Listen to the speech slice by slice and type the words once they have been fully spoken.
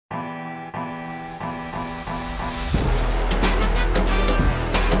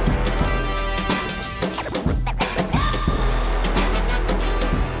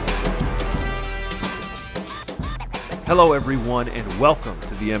Hello, everyone, and welcome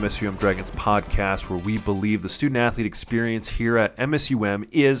to the MSUM Dragons podcast, where we believe the student-athlete experience here at MSUM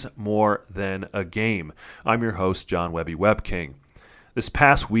is more than a game. I'm your host, John Webby Webking. This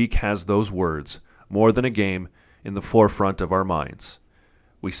past week has those words, more than a game, in the forefront of our minds.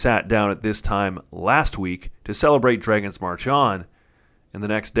 We sat down at this time last week to celebrate Dragons March On, and the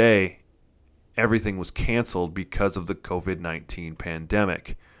next day, everything was canceled because of the COVID-19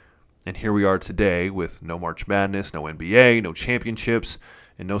 pandemic. And here we are today with no March Madness, no NBA, no championships,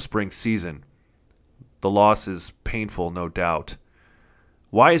 and no spring season. The loss is painful, no doubt.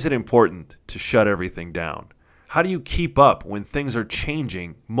 Why is it important to shut everything down? How do you keep up when things are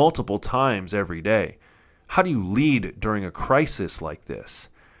changing multiple times every day? How do you lead during a crisis like this?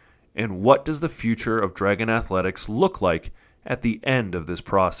 And what does the future of Dragon Athletics look like at the end of this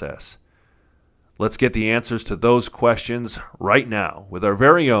process? Let's get the answers to those questions right now with our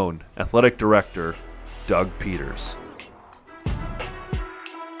very own athletic director, Doug Peters.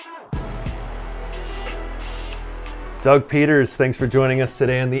 Doug Peters, thanks for joining us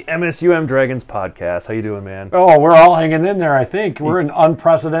today on the MSUM Dragons podcast. How you doing, man? Oh, we're all hanging in there, I think. We're in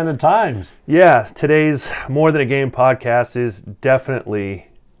unprecedented times. Yeah, today's More Than a Game podcast is definitely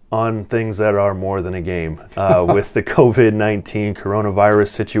on things that are more than a game with the COVID-19 coronavirus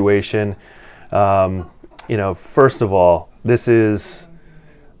situation. First of all, this is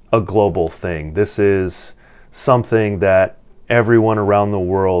a global thing. This is something that everyone around the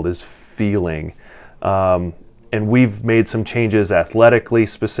world is feeling. And we've made some changes athletically,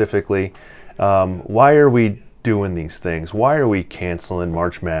 specifically. Why are we doing these things? Why are we canceling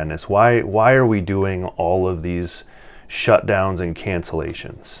March Madness? Why are we doing all of these shutdowns and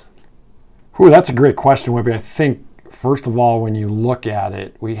cancellations? Ooh, that's a great question, Webby. I think, first of all, when you look at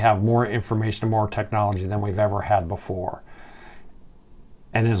it, we have more information and more technology than we've ever had before.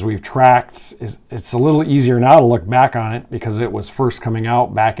 And as we've tracked, it's a little easier now to look back on it because it was first coming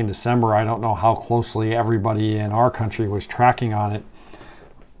out back in December. I don't know how closely everybody in our country was tracking on it.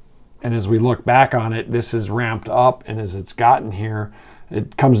 And as we look back on it, this has ramped up, and as it's gotten here,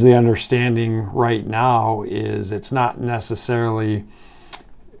 it comes to the understanding right now is it's not necessarily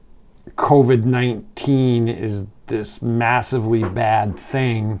COVID-19 is this massively bad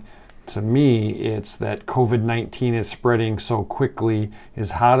thing. To me, it's that COVID-19 is spreading so quickly,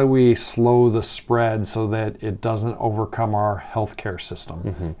 is how do we slow the spread so that it doesn't overcome our healthcare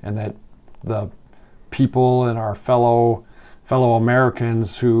system, and that the people and our fellow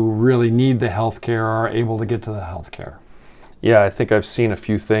Americans who really need the healthcare are able to get to the healthcare. Yeah, I think I've seen a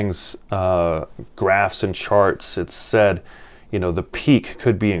few things, graphs and charts. It's said, the peak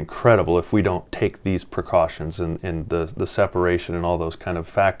could be incredible if we don't take these precautions and the separation and all those kind of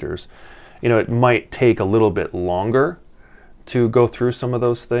factors. It might take a little bit longer to go through some of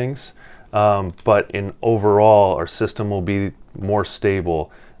those things, but in overall, our system will be more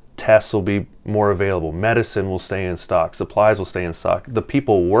stable. Tests will be more available. Medicine will stay in stock. Supplies will stay in stock. The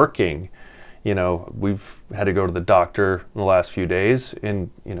people working, we've had to go to the doctor in the last few days, and,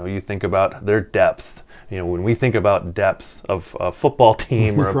 you think about their depth. When we think about depth of a football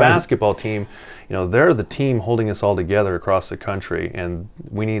team or a right. basketball team, they're the team holding us all together across the country, and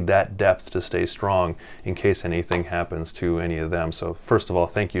we need that depth to stay strong in case anything happens to any of them. So first of all,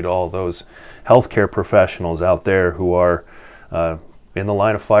 thank you to all those healthcare professionals out there who are in the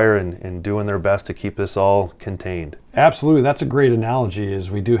line of fire and doing their best to keep this all contained. Absolutely. That's a great analogy, is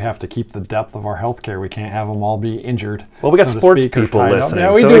we do have to keep the depth of our healthcare. We can't have them all be injured. Well, we got sports people listening.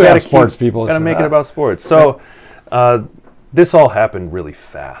 Yeah, we do have sports people listening. Got to make it about sports. So this all happened really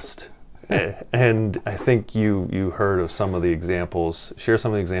fast. And I think you heard of some of the examples. Share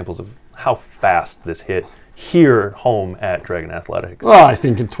some of the examples of how fast this hit here home at Dragon Athletics. Well, I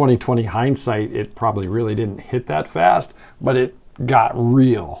think in 2020 hindsight, it probably really didn't hit that fast, but it got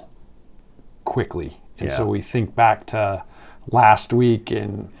real quickly. And so we think back to last week,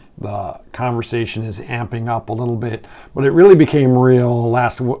 and the conversation is amping up a little bit, but it really became real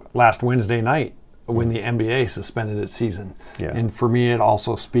last Wednesday night when the NBA suspended its season. Yeah. And for me, it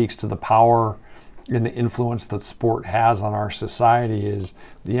also speaks to the power and the influence that sport has on our society. Is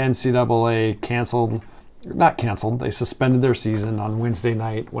the NCAA they suspended their season on Wednesday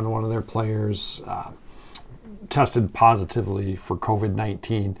night when one of their players tested positively for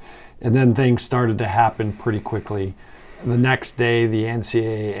COVID-19. And then things started to happen pretty quickly. The next day, the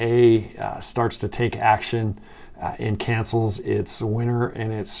NCAA starts to take action and cancels its winter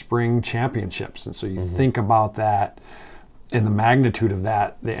and its spring championships. And so you think about that and the magnitude of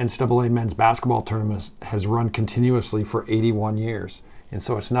that. The NCAA men's basketball tournament has run continuously for 81 years. And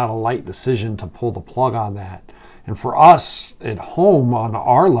so it's not a light decision to pull the plug on that. And for us at home on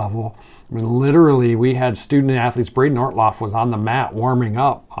our level, I mean, literally, we had student athletes. Braden Ortloff was on the mat warming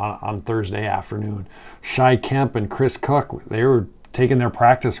up on Thursday afternoon. Shai Kemp and Chris Cook, they were taking their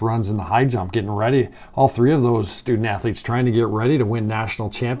practice runs in the high jump, getting ready. All three of those student athletes trying to get ready to win national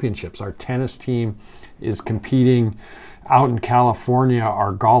championships. Our tennis team is competing out in California.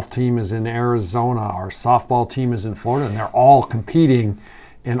 Our golf team is in Arizona. Our softball team is in Florida. And they're all competing.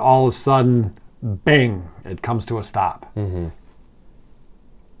 And all of a sudden, bang, it comes to a stop. Mm-hmm.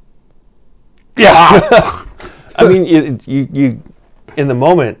 Yeah. I mean, you in the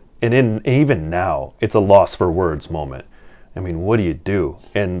moment, and even now, it's a loss for words moment. I mean, what do you do?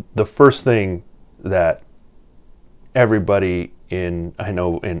 And the first thing that everybody I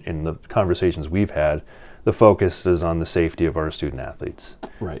know in the conversations we've had, the focus is on the safety of our student athletes.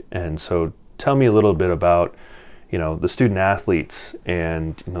 Right. And so tell me a little bit about, the student athletes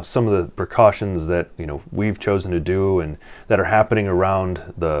and, some of the precautions that, we've chosen to do and that are happening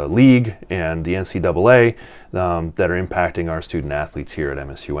around the league and the NCAA that are impacting our student athletes here at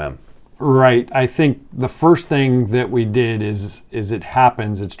MSUM. Right. I think the first thing that we did is it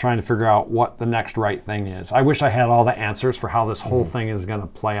happens. It's trying to figure out what the next right thing is. I wish I had all the answers for how this whole thing is going to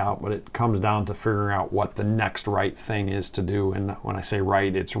play out, but it comes down to figuring out what the next right thing is to do. And when I say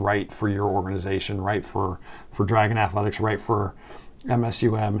right, it's right for your organization, right for Dragon Athletics, right for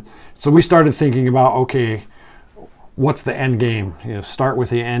MSUM. So we started thinking about, okay, what's the end game? Start with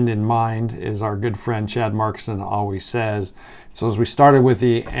the end in mind, as our good friend Chad Markson always says. So as we started with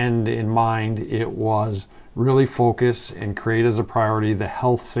the end in mind, it was really focus and create as a priority the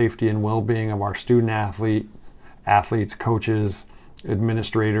health, safety, and well-being of our student athletes, coaches,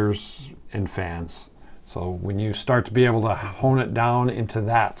 administrators, and fans. So when you start to be able to hone it down into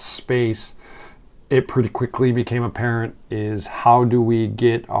that space, it pretty quickly became apparent is how do we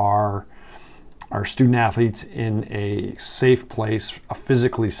get our student athletes in a safe place, a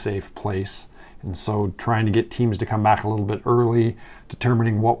physically safe place. And so trying to get teams to come back a little bit early,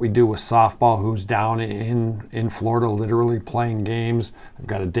 determining what we do with softball, who's down in Florida literally playing games. I've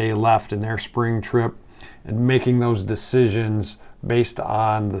got a day left in their spring trip, and making those decisions based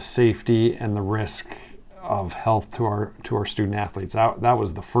on the safety and the risk of health to our student athletes. That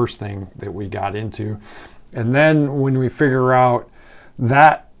was the first thing that we got into. And then when we figure out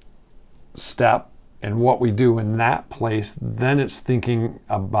that step and what we do in that place, then it's thinking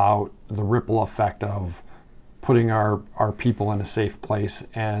about the ripple effect of putting our people in a safe place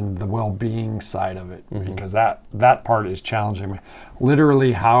and the well-being side of it, because that part is challenging.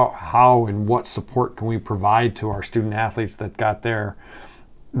 Literally, how and what support can we provide to our student athletes that got their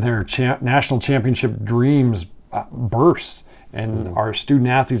national championship dreams burst? And our student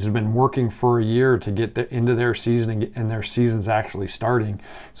athletes have been working for a year to get into their season, and their season's actually starting.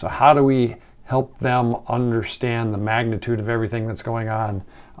 So how do we help them understand the magnitude of everything that's going on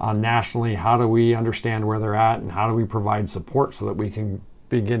nationally? How do we understand where they're at, and how do we provide support so that we can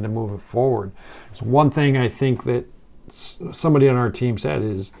begin to move it forward? So one thing I think that somebody on our team said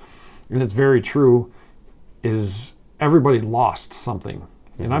is, and it's very true, is everybody lost something.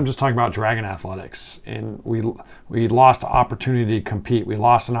 And I'm just talking about Dragon Athletics. And we lost an opportunity to compete. We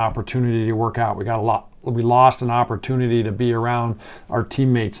lost an opportunity to work out. We lost an opportunity to be around our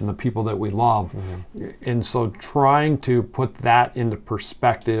teammates and the people that we love. And so trying to put that into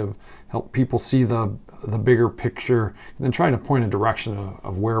perspective, help people see the bigger picture, and then trying to point a direction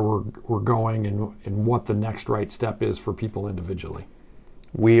of where we're going and what the next right step is for people individually.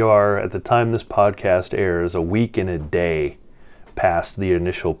 We are, at the time this podcast airs, a week and a day past the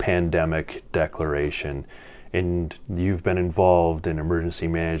initial pandemic declaration, and you've been involved in emergency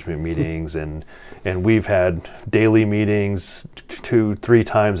management meetings, and we've had daily meetings 2-3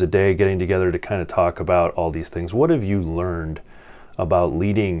 times a day getting together to kind of talk about all these things. What have you learned about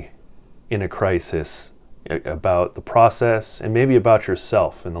leading in a crisis, about the process, and maybe about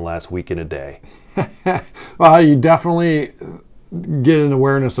yourself in the last week and a day? Well, you definitely get an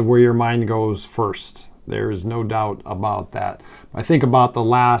awareness of where your mind goes first. There is no doubt about that. I think about the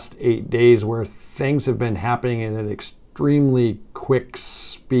last 8 days where things have been happening at an extremely quick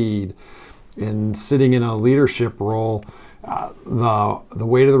speed, and sitting in a leadership role, the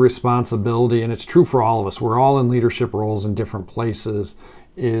weight of the responsibility, and it's true for all of us, we're all in leadership roles in different places,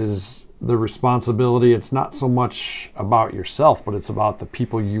 is the responsibility. It's not so much about yourself, but it's about the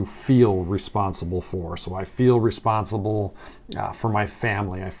people you feel responsible for. So I feel responsible for my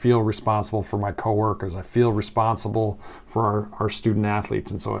family. I feel responsible for my coworkers. I feel responsible for our student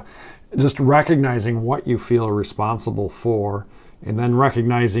athletes. And so just recognizing what you feel responsible for, and then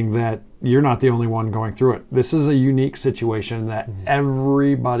recognizing that you're not the only one going through it. This is a unique situation that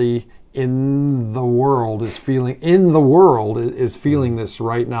everybody in the world is feeling this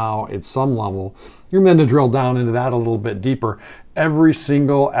right now at some level. And then to drill down into that a little bit deeper, every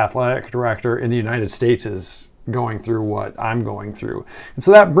single athletic director in the United States is going through what I'm going through. And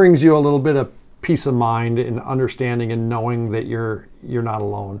so that brings you a little bit of peace of mind and understanding and knowing that you're not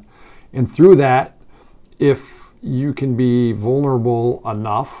alone. And through that, if you can be vulnerable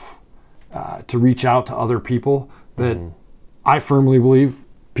enough to reach out to other people, that I firmly believe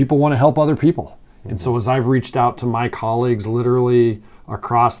people want to help other people. And so as I've reached out to my colleagues literally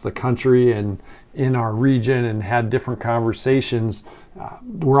across the country and in our region and had different conversations,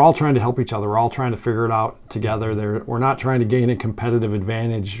 we're all trying to help each other. We're all trying to figure it out together. We're not trying to gain a competitive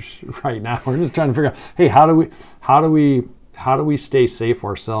advantage right now. We're just trying to figure out, hey, how do we stay safe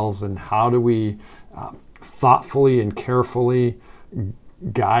ourselves, and how do we thoughtfully and carefully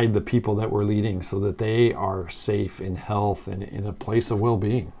guide the people that we're leading so that they are safe in health and in a place of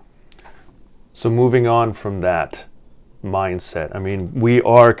well-being. So moving on from that mindset, I mean, we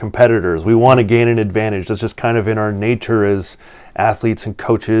are competitors. We want to gain an advantage. That's just kind of in our nature as athletes and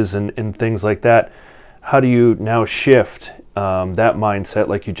coaches and things like that. How do you now shift that mindset,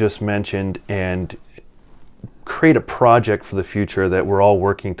 like you just mentioned, and create a project for the future that we're all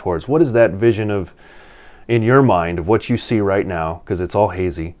working towards? What is that vision of, in your mind, of what you see right now? Because it's all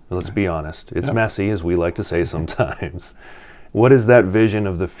hazy, let's be honest. It's messy, as we like to say sometimes. What is that vision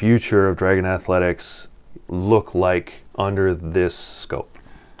of the future of Dragon Athletics look like under this scope?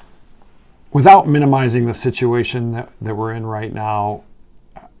 Without minimizing the situation that we're in right now,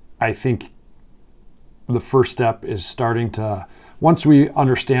 I think the first step is starting to, once we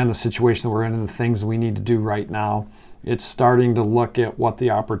understand the situation that we're in and the things we need to do right now, it's starting to look at what the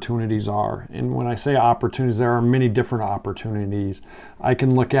opportunities are. And when I say opportunities, there are many different opportunities. I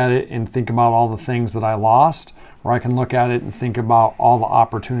can look at it and think about all the things that I lost, or I can look at it and think about all the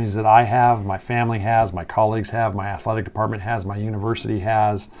opportunities that I have, my family has, my colleagues have, my athletic department has, my university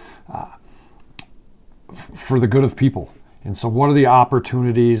has, for the good of people. And so what are the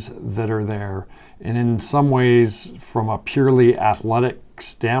opportunities that are there? And in some ways, from a purely athletic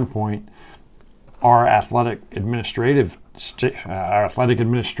standpoint, our athletic administration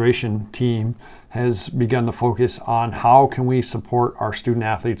team has begun to focus on how can we support our student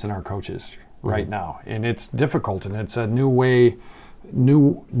athletes and our coaches right now. And it's difficult, and it's a new way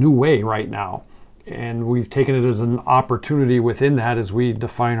right now. And we've taken it as an opportunity within that as we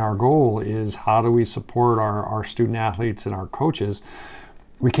define our goal is how do we support our student athletes and our coaches.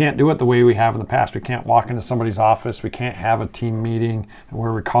 We can't do it the way we have in the past. We can't walk into somebody's office. We can't have a team meeting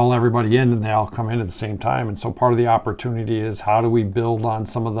where we call everybody in and they all come in at the same time. And so part of the opportunity is how do we build on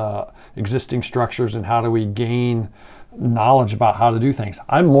some of the existing structures and how do we gain knowledge about how to do things.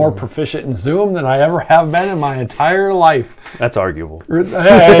 I'm more proficient in Zoom than I ever have been in my entire life. That's arguable. It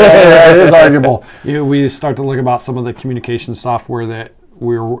is arguable. We start to look about some of the communication software that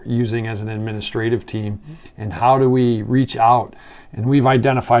we're using as an administrative team and how do we reach out. And we've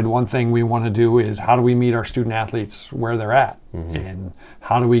identified one thing we want to do is how do we meet our student athletes where they're at, and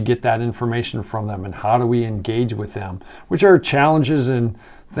how do we get that information from them, and how do we engage with them, which are challenges and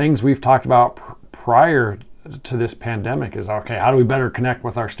things we've talked about prior to this pandemic is, okay, how do we better connect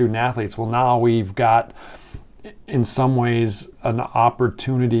with our student athletes? Well, now we've got, in some ways, an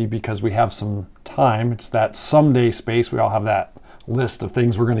opportunity because we have some time. It's that someday space. We all have that list of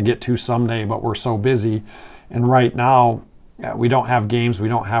things we're going to get to someday, but we're so busy. And right now, we don't have games, we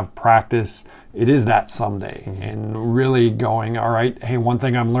don't have practice. It is that someday. And really going, all right, hey, one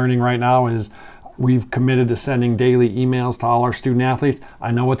thing I'm learning right now is we've committed to sending daily emails to all our student athletes.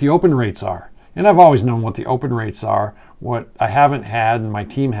 I know what the open rates are. And I've always known what the open rates are. What I haven't had and my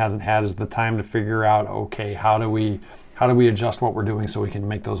team hasn't had is the time to figure out, okay, how do we adjust what we're doing so we can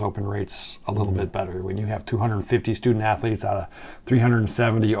make those open rates a little bit better? When you have 250 student athletes out of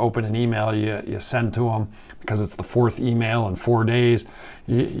 370 open an email you send to them because it's the fourth email in 4 days,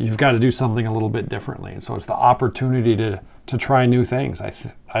 you've got to do something a little bit differently. And so it's the opportunity to try new things.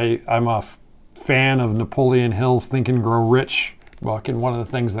 I'm a fan of Napoleon Hill's Think and Grow Rich book, and one of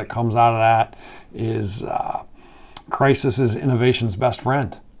the things that comes out of that is crisis is innovation's best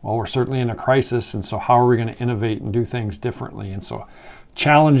friend. Well, we're certainly in a crisis, and so how are we going to innovate and do things differently? And so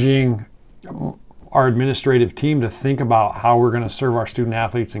challenging our administrative team to think about how we're going to serve our student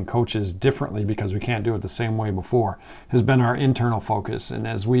athletes and coaches differently because we can't do it the same way before has been our internal focus. And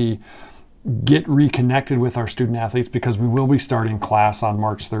as we get reconnected with our student athletes, because we will be starting class on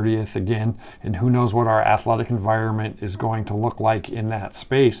March 30th again, and who knows what our athletic environment is going to look like in that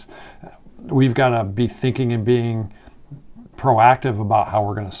space, we've got to be thinking and being proactive about how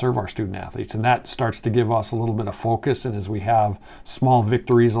we're going to serve our student athletes. And that starts to give us a little bit of focus. And as we have small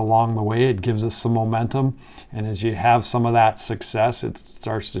victories along the way, it gives us some momentum. And as you have some of that success, it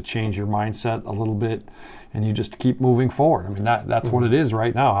starts to change your mindset a little bit, and you just keep moving forward. I mean, that's what it is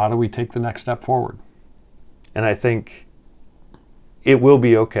right now. How do we take the next step forward? And I think it will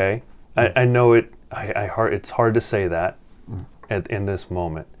be okay. I know it's hard to say that in this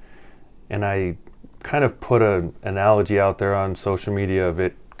moment. And I kind of put an analogy out there on social media of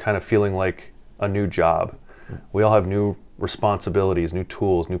it kind of feeling like a new job. We all have new responsibilities, new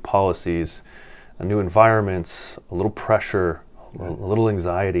tools, new policies, new environments, a little pressure, a little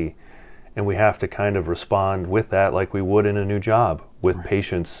anxiety. And we have to kind of respond with that like we would in a new job, with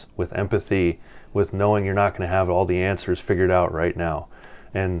patience, with empathy, with knowing you're not going to have all the answers figured out right now.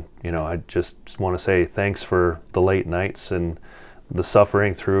 And, I just want to say thanks for the late nights and the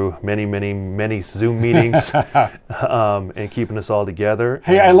suffering through many, many, many Zoom meetings and keeping us all together.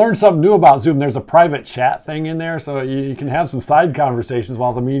 Hey, I learned something new about Zoom. There's a private chat thing in there, so you can have some side conversations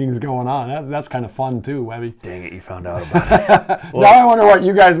while the meeting's going on. That's kind of fun too, Webby. Dang it, you found out about it. Well, now I wonder what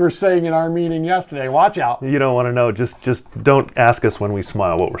you guys were saying in our meeting yesterday. Watch out. You don't want to know. Just don't ask us when we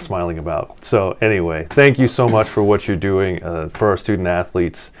smile what we're smiling about. So anyway, thank you so much for what you're doing for our student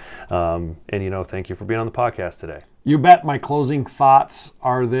athletes. And thank you for being on the podcast today. You bet. My closing thoughts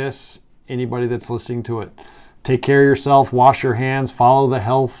are this. Anybody that's listening to it, take care of yourself, wash your hands, follow the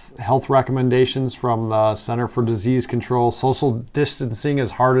health recommendations from the Center for Disease Control, social distancing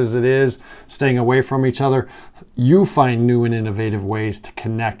as hard as it is, staying away from each other. You find new and innovative ways to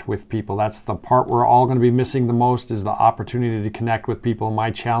connect with people. That's the part we're all going to be missing the most, is the opportunity to connect with people.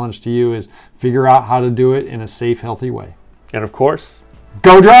 My challenge to you is figure out how to do it in a safe, healthy way. And of course,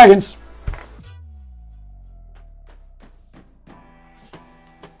 go Dragons!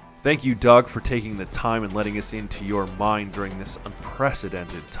 Thank you, Doug, for taking the time and letting us into your mind during this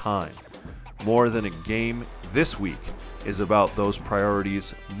unprecedented time. More than a game this week is about those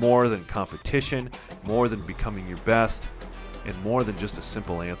priorities, more than competition, more than becoming your best, and more than just a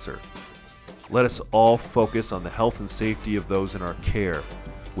simple answer. Let us all focus on the health and safety of those in our care,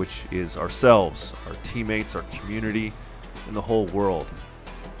 which is ourselves, our teammates, our community, and the whole world.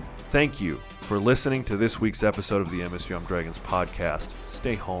 Thank you for listening to this week's episode of the MSUM Dragons podcast.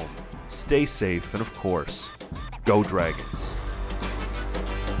 Stay home, stay safe, and of course, go Dragons.